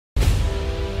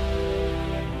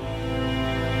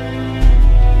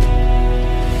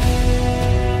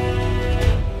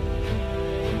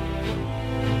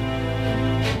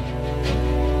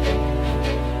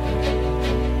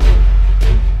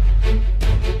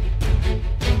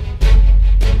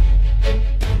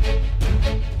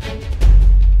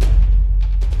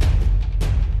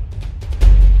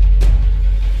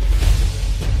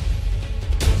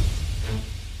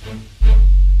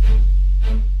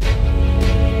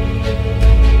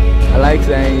like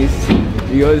science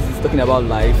because it's talking about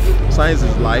life. Science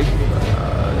is life.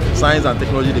 Science and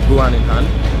technology, they go hand in hand.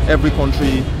 Every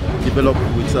country developed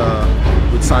with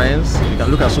science. You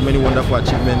can look at so many wonderful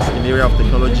achievements in the area of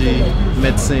technology,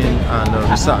 medicine, and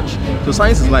research. So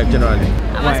science is life generally.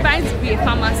 I'm aspiring to be a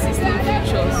pharmacist in the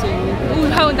future. So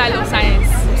how would I love science?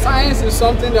 Science is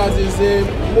something that is a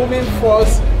moving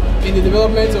force in the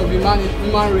development of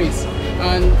human race.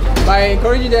 And by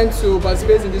encouraging them to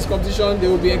participate in this competition, they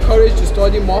will be encouraged to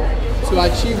study more to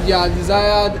achieve their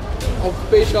desired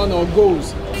occupation or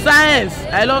goals. Science!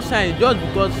 I love science just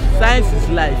because science is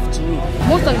life to me.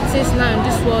 Most of the things now in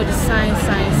this world is science,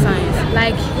 science, science.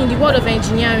 Like in the world of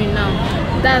engineering now,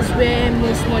 that's where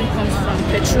most money comes from,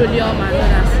 petroleum and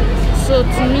others. So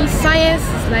to me, science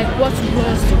is like what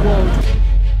runs the world.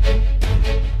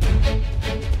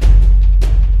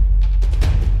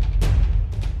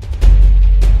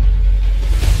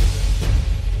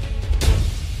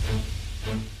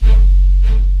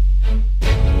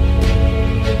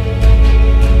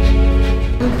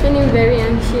 Very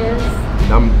anxious.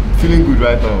 I'm feeling good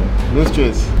right now. No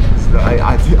stress.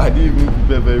 I didn't even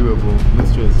prepare very well, but no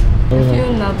stress. I'm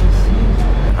feeling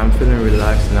nervous. I'm feeling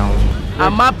relaxed now.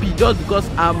 I'm happy just because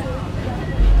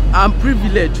I'm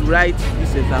privileged to write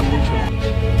this examination.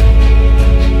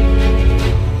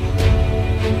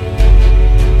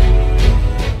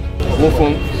 Go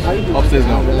from upstairs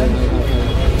now.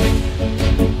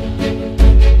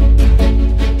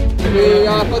 We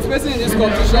are participating in this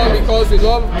competition because we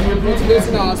love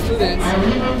motivating our students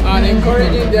and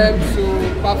encouraging them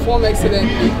to perform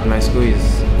excellently. My school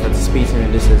is participating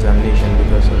in this examination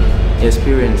because of the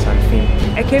experience and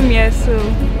fame. I came here so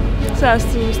as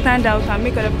to stand out and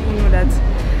make other people know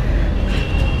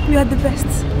that we are the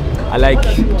best. I like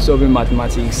solving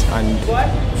mathematics and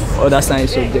other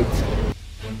science subjects.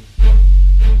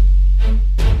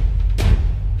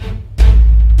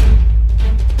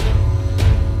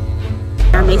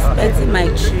 I'm expecting my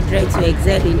children to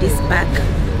excel in this SPAK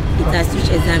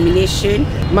Interswitch examination.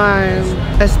 My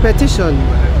expectation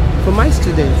for my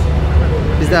students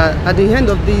is that at the end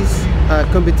of this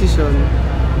competition,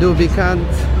 they will become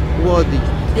worthy.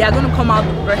 They are going to come out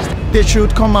the best. They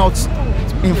should come out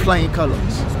in flying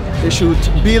colors. They should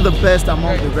be the best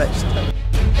among the rest.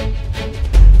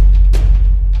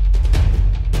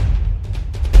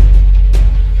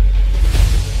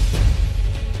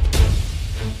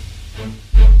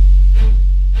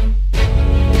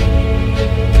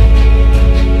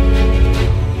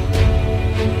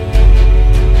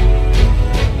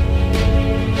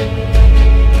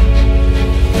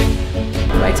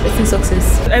 Expecting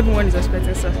success. Everyone is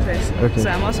expecting success. Okay. So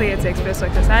I'm also here to expect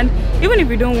success. And even if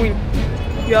you don't win,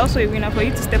 you're also a winner for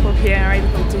you to step up here and write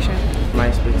the competition. My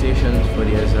expectations for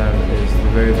the exam is the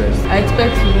very best. I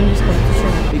expect to win this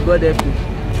competition. We got there.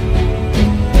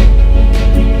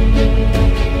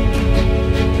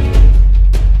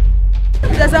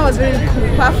 The exam was really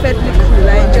cool, perfectly cool.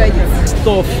 I enjoyed it. It's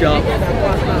tough, yeah.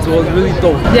 It was really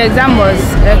tough. The exam was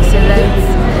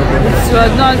excellent. It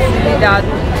was not really that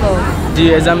tough.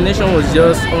 The examination was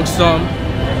just awesome,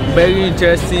 very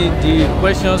interesting. The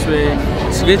questions were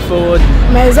straightforward.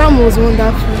 My exam was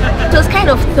wonderful. It was kind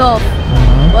of tough,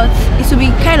 but it would be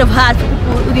kind of hard for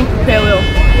people who didn't prepare well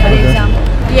for the exam.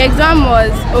 The exam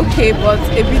was okay, but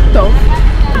a bit tough.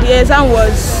 The exam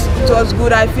was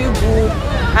good. I feel good.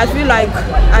 I feel like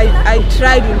I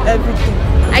tried in everything.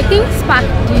 I think SPAK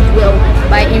did well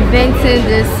by inventing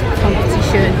this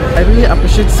competition. I really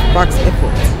appreciate SPAK's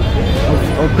effort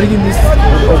of bringing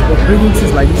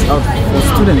things like this out for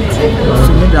students to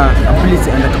know their ability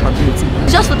and their capability.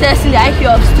 Just for testing the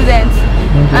IQ of students,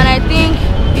 and I think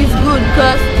it's good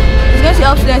because it's going to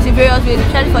help students in various ways,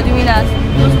 especially for the winners,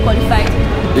 those who qualified.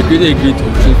 They created a great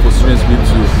opportunity for students to be able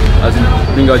to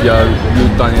bring out their real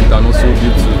talent and also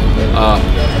be able to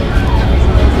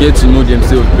get to know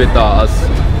themselves better as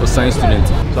a science student.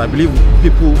 So I believe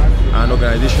people and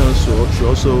organizations should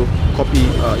also copy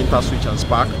Interswitch and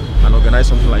SPAK and organize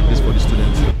something like this for the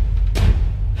students.